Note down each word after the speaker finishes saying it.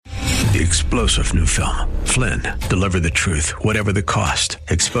The explosive new film, Flynn, deliver the truth, whatever the cost,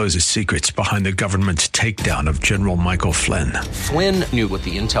 exposes secrets behind the government's takedown of General Michael Flynn. Flynn knew what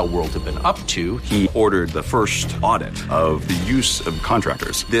the intel world had been up to. He ordered the first audit of the use of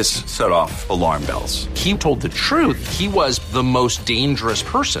contractors. This set off alarm bells. He told the truth. He was the most dangerous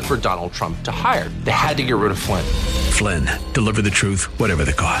person for Donald Trump to hire. They had to get rid of Flynn. Flynn, deliver the truth, whatever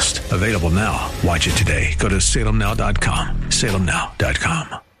the cost. Available now. Watch it today. Go to salemnow.com.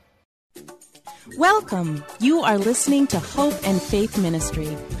 salemnow.com. Welcome. You are listening to Hope and Faith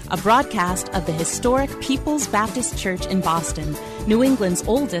Ministry, a broadcast of the historic People's Baptist Church in Boston, New England's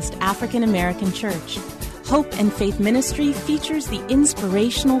oldest African-American church. Hope and Faith Ministry features the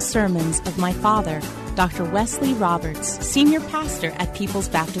inspirational sermons of my father, Dr. Wesley Roberts, senior pastor at People's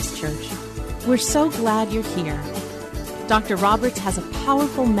Baptist Church. We're so glad you're here. Dr. Roberts has a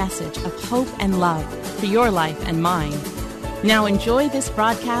powerful message of hope and love for your life and mine. Now enjoy this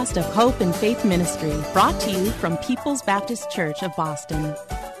broadcast of Hope and Faith Ministry, brought to you from People's Baptist Church of Boston.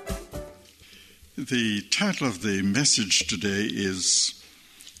 The title of the message today is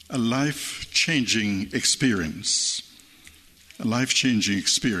A Life-Changing Experience. A life-changing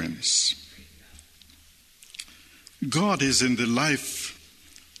experience. God is in the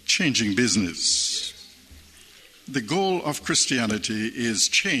life-changing business. The goal of Christianity is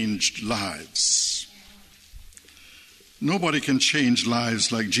changed lives. Nobody can change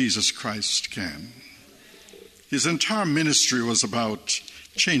lives like Jesus Christ can. His entire ministry was about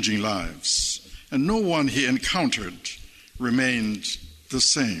changing lives, and no one he encountered remained the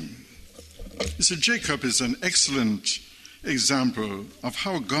same. You see, Jacob is an excellent example of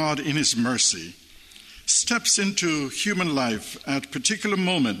how God, in his mercy, steps into human life at particular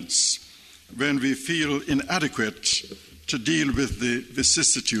moments when we feel inadequate to deal with the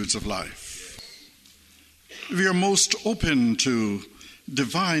vicissitudes of life. We are most open to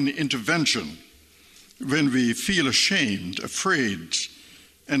divine intervention when we feel ashamed, afraid,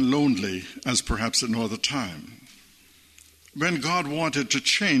 and lonely, as perhaps at no other time. When God wanted to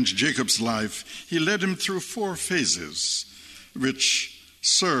change Jacob's life, he led him through 4 phases, which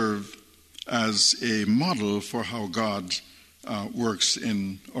serve as a model for how God works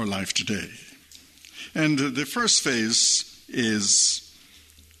in our life today. And the first phase is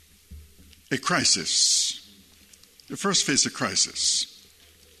a crisis. The first phase of crisis.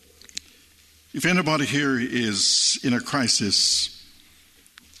 If anybody here is in a crisis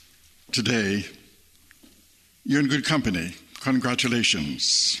today, you're in good company.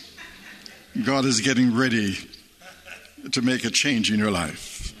 Congratulations. God is getting ready to make a change in your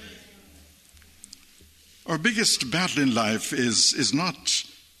life. Our biggest battle in life is not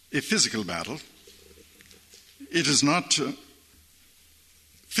a physical battle. It is not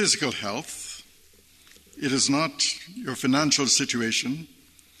physical health. It is not your financial situation.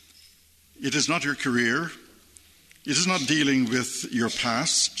 It is not your career. It is not dealing with your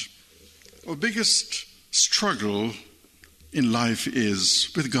past. Our biggest struggle in life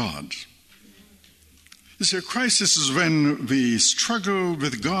is with God. You see, a crisis is when we struggle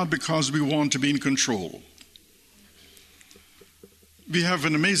with God because we want to be in control. We have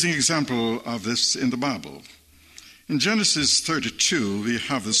an amazing example of this in the Bible. In Genesis 32, we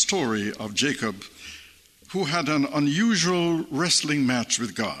have the story of Jacob, who had an unusual wrestling match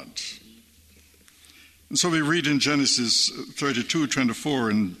with God. And so we read in Genesis 32, 24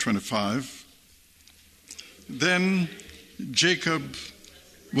 and 25, Then Jacob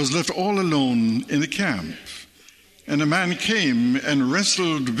was left all alone in the camp, and a man came and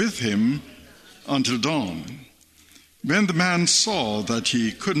wrestled with him until dawn. When the man saw that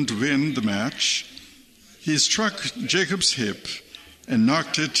he couldn't win the match, he struck Jacob's hip and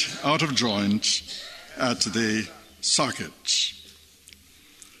knocked it out of joint at the socket.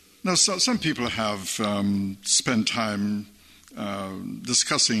 Now, some people have spent time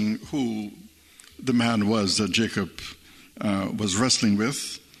discussing who the man was that Jacob was wrestling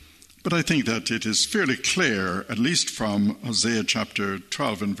with, but I think that it is fairly clear, at least from Hosea chapter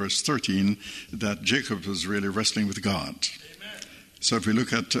 12 and verse 13, that Jacob was really wrestling with God. Amen. So if we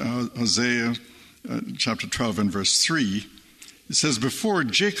look at Hosea chapter 12 and verse 3, it says, Before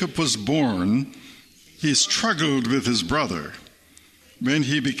Jacob was born, he struggled with his brother. When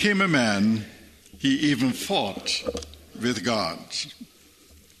he became a man, he even fought with God.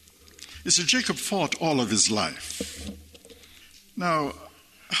 You see, Jacob fought all of his life. Now,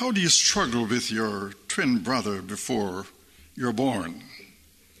 how do you struggle with your twin brother before you're born?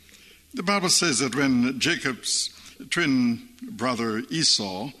 The Bible says that when Jacob's twin brother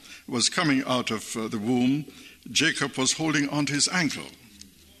Esau was coming out of the womb, Jacob was holding onto his ankle.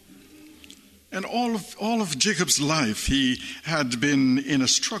 And all of Jacob's life, he had been in a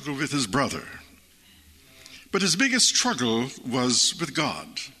struggle with his brother. But his biggest struggle was with God.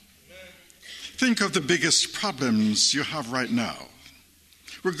 Think of the biggest problems you have right now.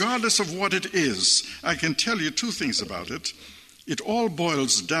 Regardless of what it is, I can tell you two things about it. It all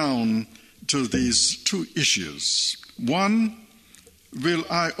boils down to these two issues. One, will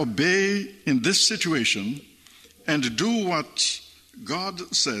I obey in this situation and do what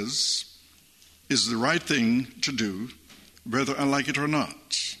God says is the right thing to do, whether I like it or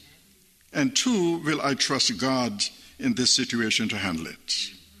not? And two, will I trust God in this situation to handle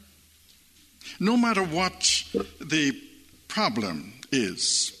it? No matter what the problem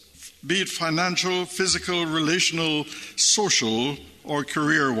is, be it financial, physical, relational, social, or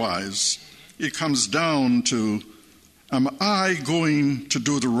career-wise, it comes down to, am I going to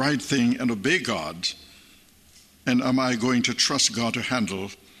do the right thing and obey God? And am I going to trust God to handle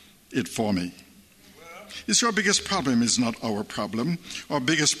it for me? You see, our biggest problem is not our problem. Our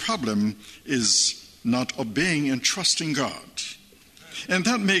biggest problem is not obeying and trusting God. And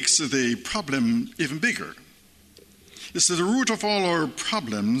that makes the problem even bigger. You see, the root of all our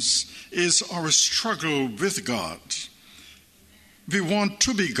problems is our struggle with God. We want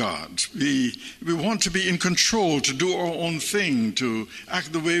to be God. We want to be in control, to do our own thing, to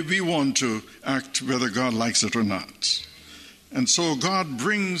act the way we want to act, whether God likes it or not. And so God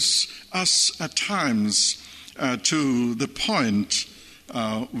brings us at times to the point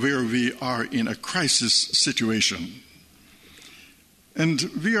where we are in a crisis situation. And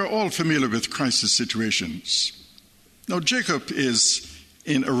we are all familiar with crisis situations. Now, Jacob is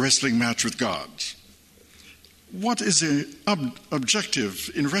in a wrestling match with God. What is the objective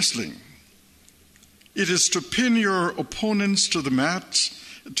in wrestling? It is to pin your opponents to the mat,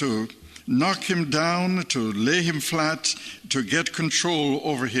 to knock him down, to lay him flat, to get control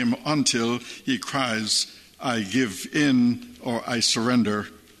over him until he cries, I give in, or I surrender,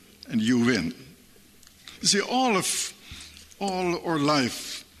 and you win. You see, all our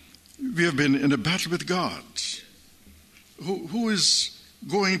life, we have been in a battle with God. Who is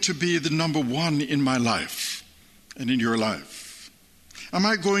going to be the number one in my life and in your life? Am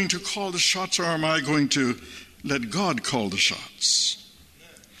I going to call the shots, or am I going to let God call the shots?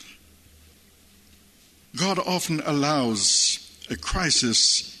 God often allows a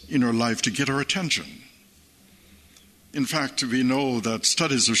crisis in our life to get our attention. In fact, we know that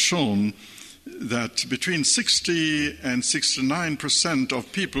studies have shown that between 60 and 69%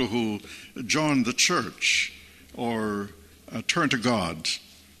 of people who join the church or turn to God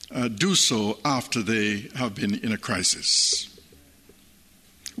do so after they have been in a crisis.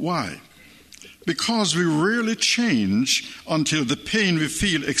 Why? Because we rarely change until the pain we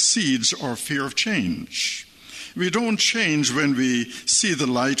feel exceeds our fear of change. We don't change when we see the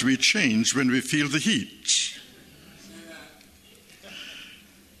light, we change when we feel the heat.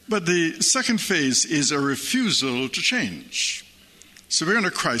 But the second phase is a refusal to change. So we're in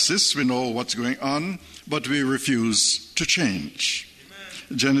a crisis, we know what's going on, but we refuse to change.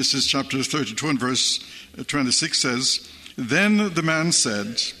 Amen. Genesis chapter 32 and verse 26 says, Then the man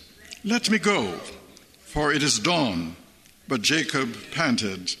said, Let me go, for it is dawn. But Jacob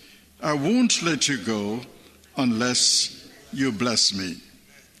panted, I won't let you go unless you bless me.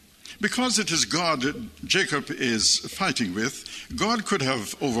 Because it is God that Jacob is fighting with, God could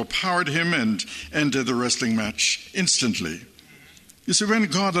have overpowered him and ended the wrestling match instantly. You see, when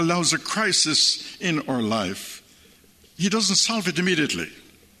God allows a crisis in our life, he doesn't solve it immediately.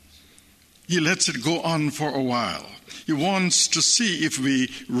 He lets it go on for a while. He wants to see if we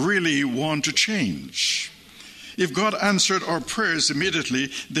really want to change. If God answered our prayers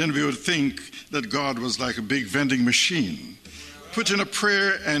immediately, then we would think that God was like a big vending machine. Put in a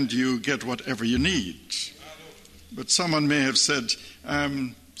prayer and you get whatever you need. But someone may have said,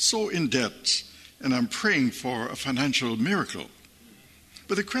 I'm so in debt and I'm praying for a financial miracle.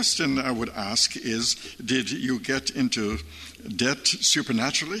 But the question I would ask is, did you get into debt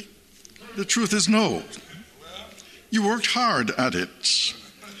supernaturally? The truth is no. You worked hard at it.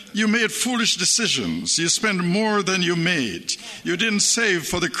 You made foolish decisions. You spent more than you made. You didn't save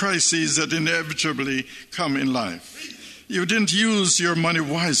for the crises that inevitably come in life. You didn't use your money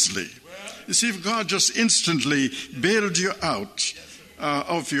wisely. You see, if God just instantly bailed you out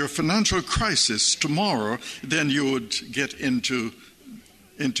of your financial crisis tomorrow, then you would get into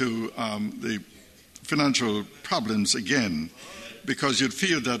the financial problems again, because you'd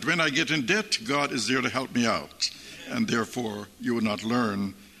feel that when I get in debt, God is there to help me out, and therefore you would not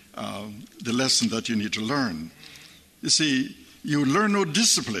learn the lesson that you need to learn. You see, you would learn no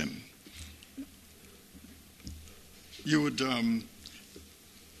discipline. You would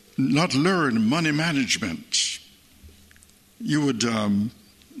not learn money management. You would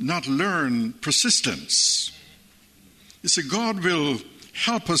not learn persistence. You see, God will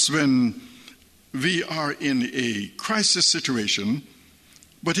help us when we are in a crisis situation,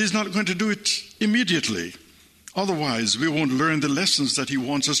 but He's not going to do it immediately. Otherwise, we won't learn the lessons that He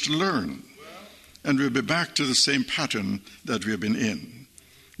wants us to learn. And we'll be back to the same pattern that we have been in.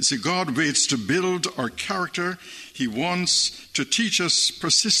 You see, God waits to build our character. He wants to teach us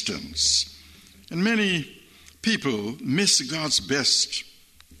persistence. And many people miss God's best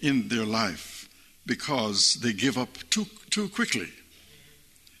in their life because they give up too quickly.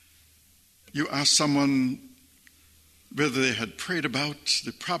 You ask someone whether they had prayed about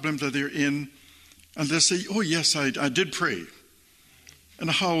the problem that they're in, and they say, oh yes, I did pray.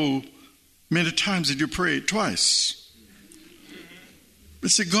 And how many times did you pray? Twice.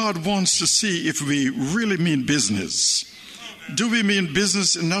 But see, God wants to see if we really mean business. Do we mean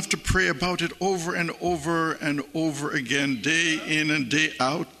business enough to pray about it over and over and over again, day in and day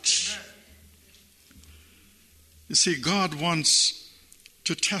out? You see, God wants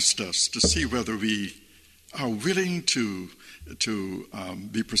to test us to see whether we are willing to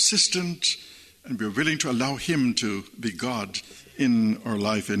be persistent, and we're willing to allow Him to be God in our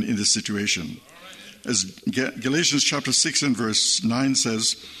life and in this situation. As Galatians chapter 6 and verse 9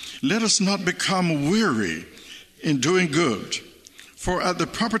 says, let us not become weary in doing good, for at the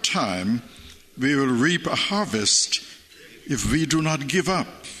proper time we will reap a harvest if we do not give up.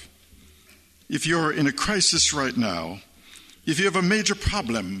 If you're in a crisis right now, if you have a major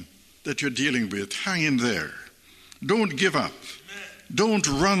problem that you're dealing with, hang in there. Don't give up. Don't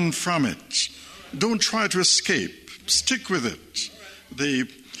run from it. Don't try to escape. Stick with it. The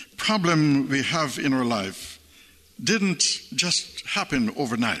problem we have in our life didn't just happen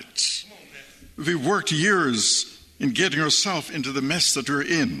overnight. We worked years in getting ourselves into the mess that we're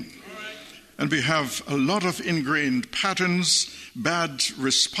in. And we have a lot of ingrained patterns, bad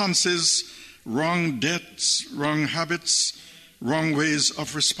responses, wrong debts, wrong habits, wrong ways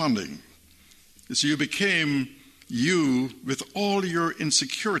of responding. So you became you with all your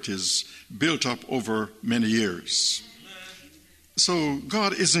insecurities built up over many years. So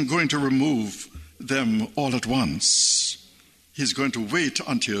God isn't going to remove them all at once. He's going to wait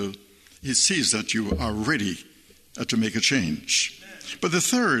until He sees that you are ready to make a change. But the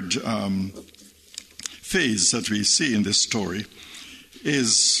third phase that we see in this story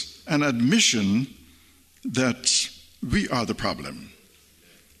is an admission that we are the problem.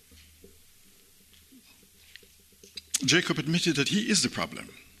 Jacob admitted that he is the problem.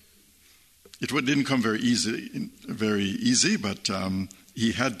 It didn't come very easy, but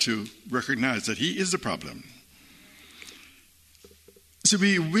he had to recognize that he is the problem. So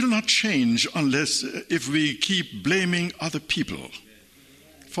we will not change if we keep blaming other people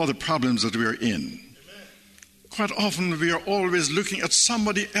for the problems that we are in. Quite often we are always looking at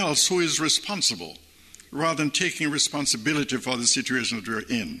somebody else who is responsible rather than taking responsibility for the situation that we are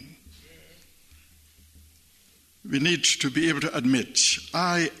in. We need to be able to admit,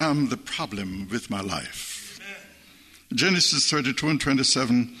 I am the problem with my life. Genesis 32 and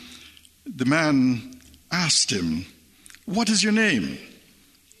 27, the man asked him, what is your name?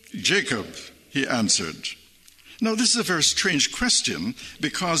 Jacob, he answered. Now, this is a very strange question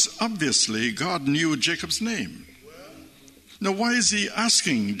because obviously God knew Jacob's name. Now, why is he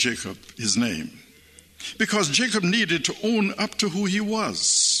asking Jacob his name? Because Jacob needed to own up to who he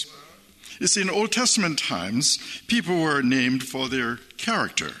was. You see, in Old Testament times, people were named for their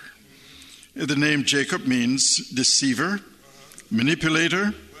character. The name Jacob means deceiver,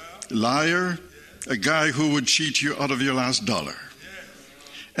 manipulator, liar, a guy who would cheat you out of your last dollar.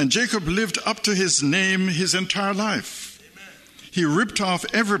 And Jacob lived up to his name his entire life. He ripped off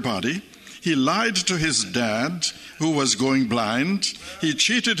everybody. He lied to his dad, who was going blind. He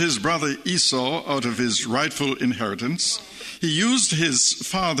cheated his brother Esau out of his rightful inheritance. He used his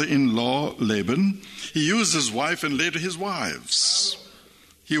father-in-law, Laban. He used his wife and later his wives.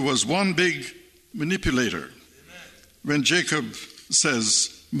 He was one big manipulator. When Jacob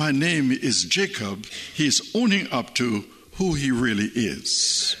says, my name is Jacob, he's owning up to who he really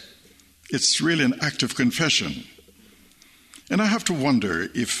is. It's really an act of confession. And I have to wonder,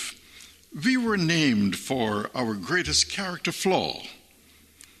 if we were named for our greatest character flaw,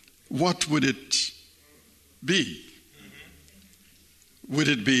 what would it be? Would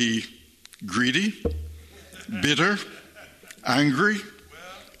it be greedy, bitter, angry,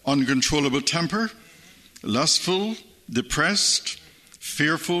 uncontrollable temper, lustful, depressed,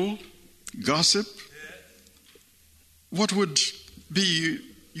 fearful, gossip? What would be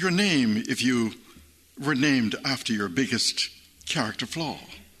your name if you were named after your biggest character flaw?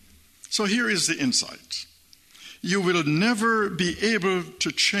 So here is the insight. You will never be able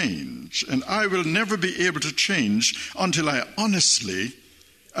to change, and I will never be able to change until I honestly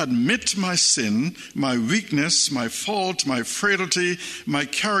admit my sin, my weakness, my fault, my frailty, my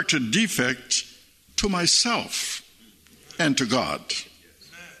character defect to myself and to God.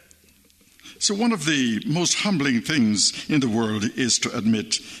 So one of the most humbling things in the world is to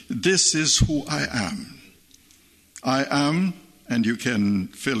admit, this is who I am. I am, and you can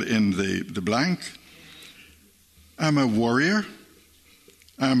fill in the blank, I'm a warrior.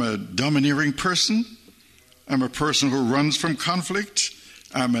 I'm a domineering person. I'm a person who runs from conflict.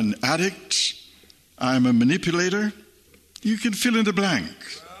 I'm an addict. I'm a manipulator. You can fill in the blank.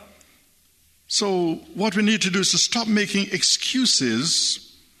 So what we need to do is to stop making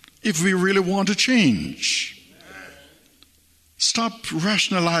excuses if we really want to change. Stop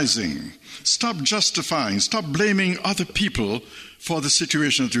rationalizing. Stop justifying. Stop blaming other people for the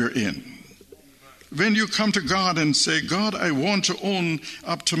situation that we're in. When you come to God and say, God, I want to own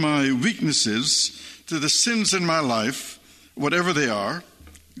up to my weaknesses, to the sins in my life, whatever they are,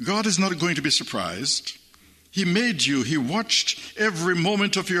 God is not going to be surprised. He made you. He watched every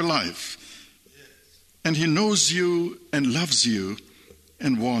moment of your life. And he knows you and loves you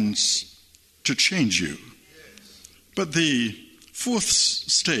and wants to change you. But the fourth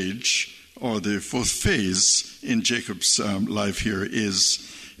stage, or the fourth phase in Jacob's life here is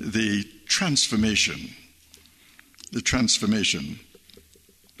the transformation. The transformation.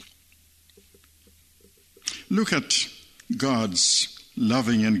 Look at God's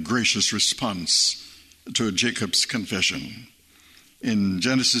loving and gracious response to Jacob's confession. In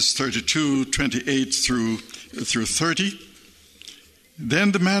Genesis 32, 28 through 30,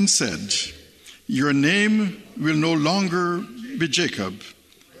 then the man said, your name will no longer be Jacob,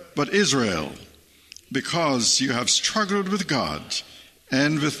 but Israel, because you have struggled with God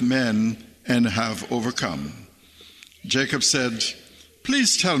and with men and have overcome. Jacob said,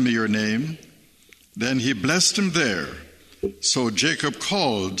 please tell me your name. Then he blessed him there. So Jacob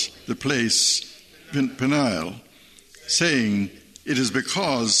called the place Peniel, saying, it is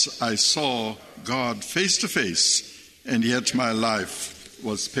because I saw God face to face, and yet my life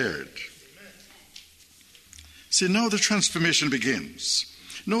was spared. See, now the transformation begins.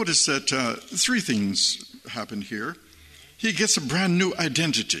 Notice that three things happen here. He gets a brand new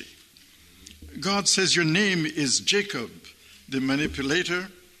identity. God says, your name is Jacob, the manipulator.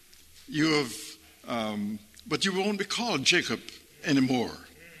 But you won't be called Jacob anymore.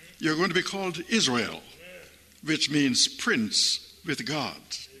 You're going to be called Israel, which means prince with God.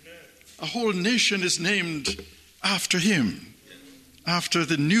 A whole nation is named after him, after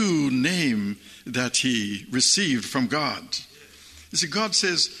the new name that he received from God. You see, God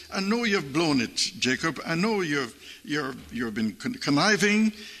says, I know you've blown it, Jacob. I know you've been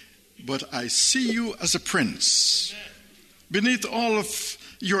conniving, but I see you as a prince. Beneath all of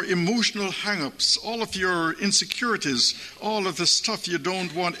your emotional hang-ups, all of your insecurities, all of the stuff you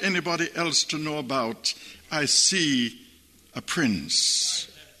don't want anybody else to know about, I see a prince.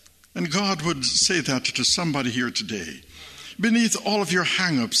 And God would say that to somebody here today. Beneath all of your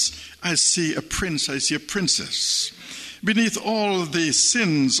hang-ups, I see a prince, I see a princess. Beneath all of the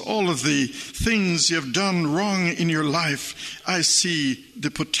sins, all of the things you have done wrong in your life, I see the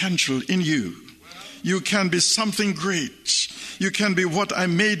potential in you. You can be something great. You can be what I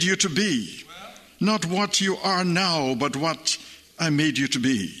made you to be. Not what you are now, but what I made you to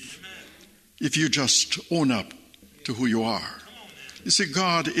be. If you just own up to who you are. You see,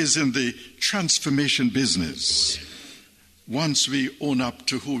 God is in the transformation business. Once we own up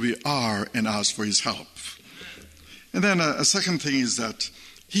to who we are and ask for his help. And then a second thing is that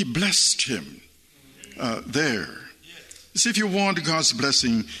he blessed him there. You see, if you want God's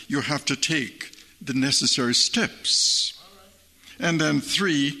blessing, you have to take the necessary steps. And then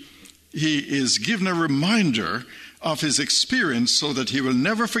 3, he is given a reminder of his experience so that he will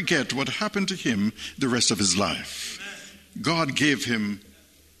never forget what happened to him the rest of his life. God gave him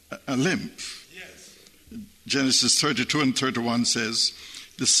a limp. Genesis 32 and 31 says,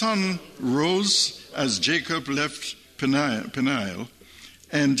 the sun rose as Jacob left Peniel,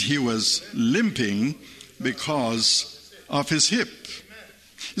 and he was limping because of his hip.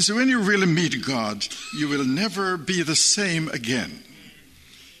 You see, when you really meet God, you will never be the same again.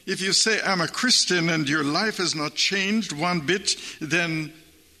 If you say, I'm a Christian, and your life has not changed one bit, then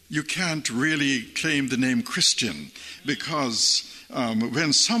you can't really claim the name Christian, because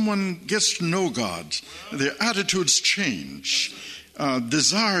when someone gets to know God, their attitudes change,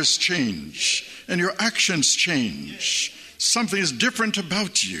 desires change, and your actions change. Something is different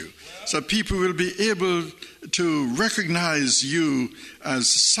about you, so people will be able to recognize you as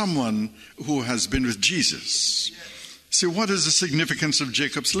someone who has been with Jesus. See, what is the significance of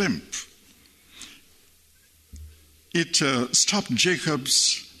Jacob's limp? It stopped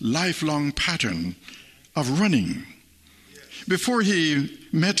Jacob's lifelong pattern of running. Before he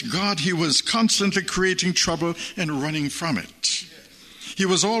met God, he was constantly creating trouble and running from it. He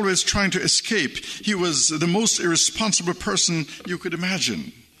was always trying to escape. He was the most irresponsible person you could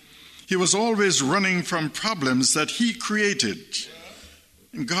imagine. He was always running from problems that he created.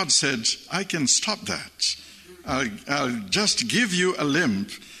 And God said, I can stop that. I'll just give you a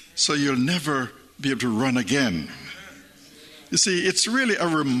limp so you'll never be able to run again. You see, it's really a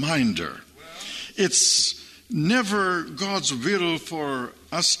reminder. It's never God's will for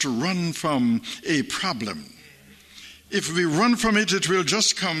us to run from a problem. If we run from it, it will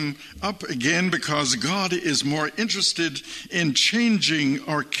just come up again because God is more interested in changing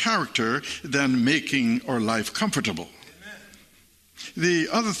our character than making our life comfortable. The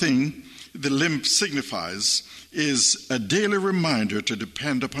other thing the limp signifies is a daily reminder to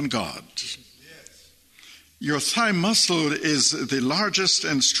depend upon God. Your thigh muscle is the largest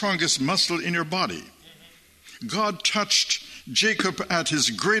and strongest muscle in your body. God touched Jacob at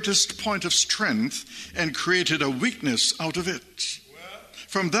his greatest point of strength and created a weakness out of it.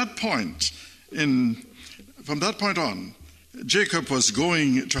 From that point on, Jacob was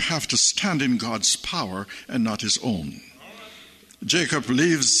going to have to stand in God's power and not his own. Jacob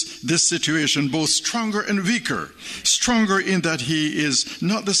leaves this situation both stronger and weaker. Stronger in that he is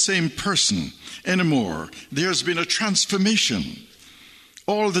not the same person anymore. There's been a transformation.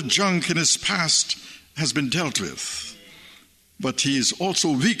 All the junk in his past has been dealt with. But he is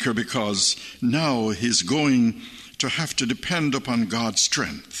also weaker because now he's going to have to depend upon God's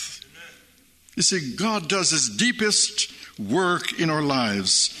strength. You see, God does his deepest work in our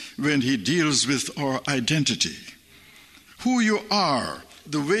lives when he deals with our identity. Who you are,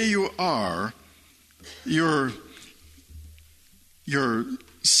 the way you are, your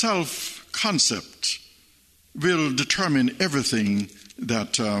self-concept will determine everything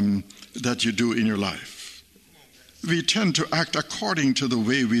that you do in your life. We tend to act according to the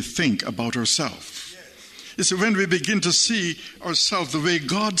way we think about ourselves. It's when we begin to see ourselves the way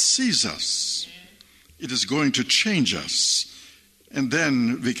God sees us, it is going to change us, and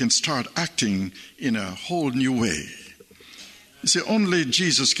then we can start acting in a whole new way. You see, only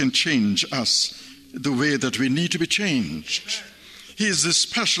Jesus can change us the way that we need to be changed. He is the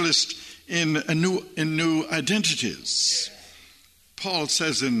specialist in new identities. Paul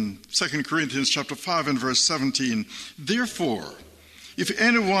says in 2 Corinthians chapter 5 and verse 17, therefore, if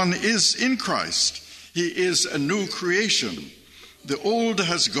anyone is in Christ, he is a new creation. The old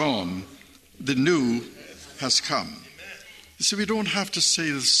has gone, the new has come. You see, we don't have to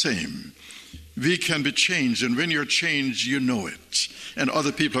say the same. We can be changed, and when you're changed, you know it. And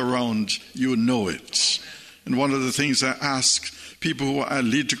other people around you know it. And one of the things I ask people who I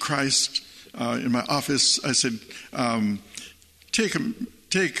lead to Christ in my office, I said,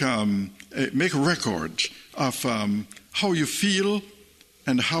 make a record of how you feel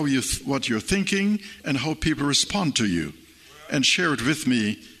and what you're thinking and how people respond to you, and share it with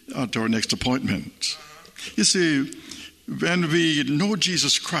me at our next appointment. You see, when we know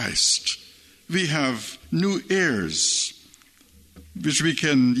Jesus Christ, we have new ears which we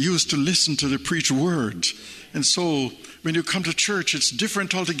can use to listen to the preached word. And so when you come to church, it's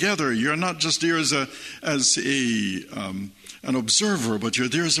different altogether. You're not just there as an observer, but you're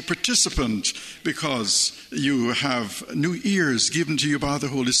there as a participant because you have new ears given to you by the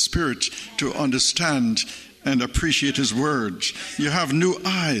Holy Spirit to understand and appreciate His word. You have new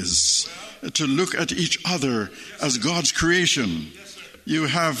eyes to look at each other as God's creation. You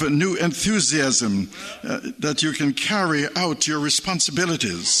have a new enthusiasm that you can carry out your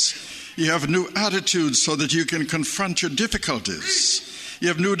responsibilities. You have new attitudes so that you can confront your difficulties. You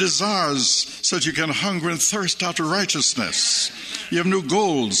have new desires so that you can hunger and thirst after righteousness. You have new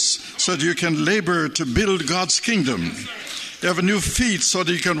goals so that you can labor to build God's kingdom. You have new feet so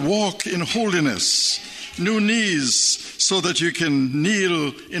that you can walk in holiness. New knees so that you can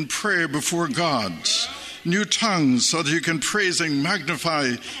kneel in prayer before God. New tongues so that you can praise and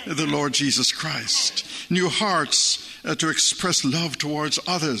magnify the Lord Jesus Christ. New hearts to express love towards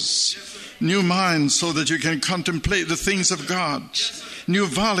others. New minds so that you can contemplate the things of God. New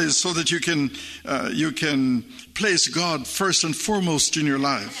valleys so that you can place God first and foremost in your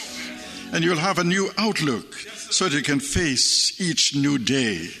life. And you'll have a new outlook so that you can face each new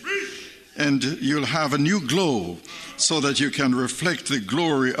day. And you'll have a new glow so that you can reflect the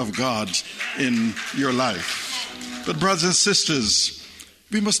glory of God in your life. But brothers and sisters,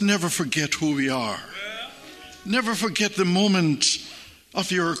 we must never forget who we are. Never forget the moment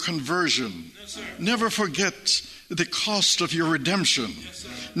of your conversion. Never forget the cost of your redemption.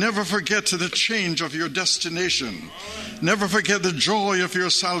 Never forget the change of your destination. Never forget the joy of your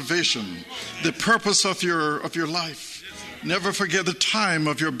salvation, the purpose of your life. Never forget the time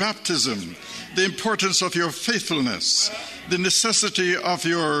of your baptism, the importance of your faithfulness, the necessity of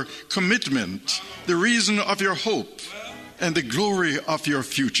your commitment, the reason of your hope, and the glory of your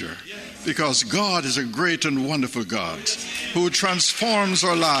future. Because God is a great and wonderful God who transforms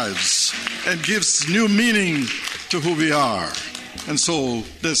our lives and gives new meaning to who we are. And so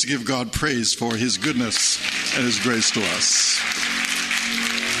let's give God praise for his goodness and his grace to us.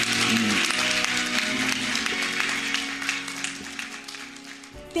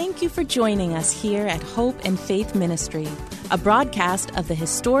 Thank you for joining us here at Hope and Faith Ministry, a broadcast of the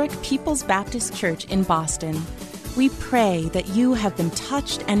historic People's Baptist Church in Boston. We pray that you have been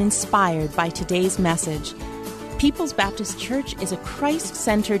touched and inspired by today's message. People's Baptist Church is a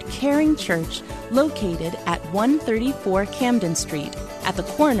Christ-centered, caring church located at 134 Camden Street, at the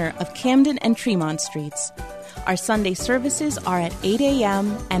corner of Camden and Tremont Streets. Our Sunday services are at 8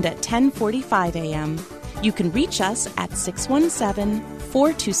 a.m. and at 10:45 a.m. You can reach us at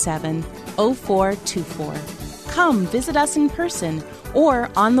 617-427-0424. Come visit us in person or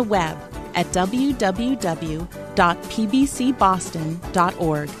on the web at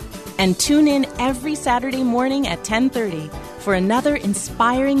www.pbcboston.org. And tune in every Saturday morning at 10:30 for another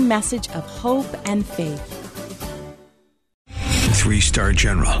inspiring message of hope and faith. 3-star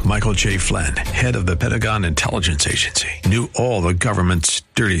General Michael J. Flynn, head of the Pentagon Intelligence Agency, knew all the government's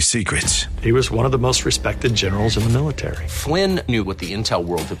dirty secrets. He was one of the most respected generals in the military. Flynn knew what the intel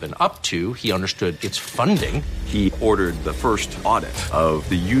world had been up to. He understood its funding. He ordered the first audit of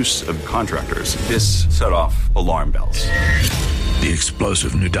the use of contractors. This set off alarm bells. The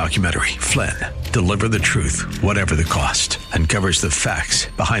explosive new documentary, Flynn, Deliver the Truth, Whatever the Cost, uncovers the facts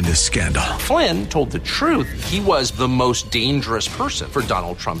behind this scandal. Flynn told the truth. He was the most dangerous person for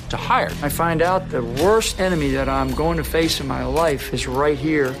Donald Trump to hire. I find out the worst enemy that I'm going to face in my life is right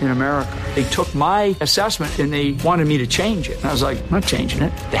here in America. They took my assessment and they wanted me to change it. And I was like, I'm not changing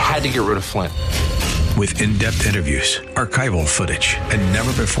it. They had to get rid of Flynn. With in-depth interviews, archival footage, and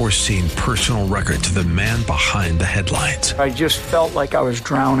never-before-seen personal records of the man behind the headlines. I just felt like I was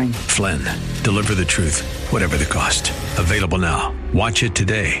drowning. Flynn, Deliver the Truth, Whatever the Cost. Available now. Watch it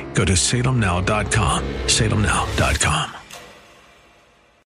today. Go to salemnow.com. salemnow.com.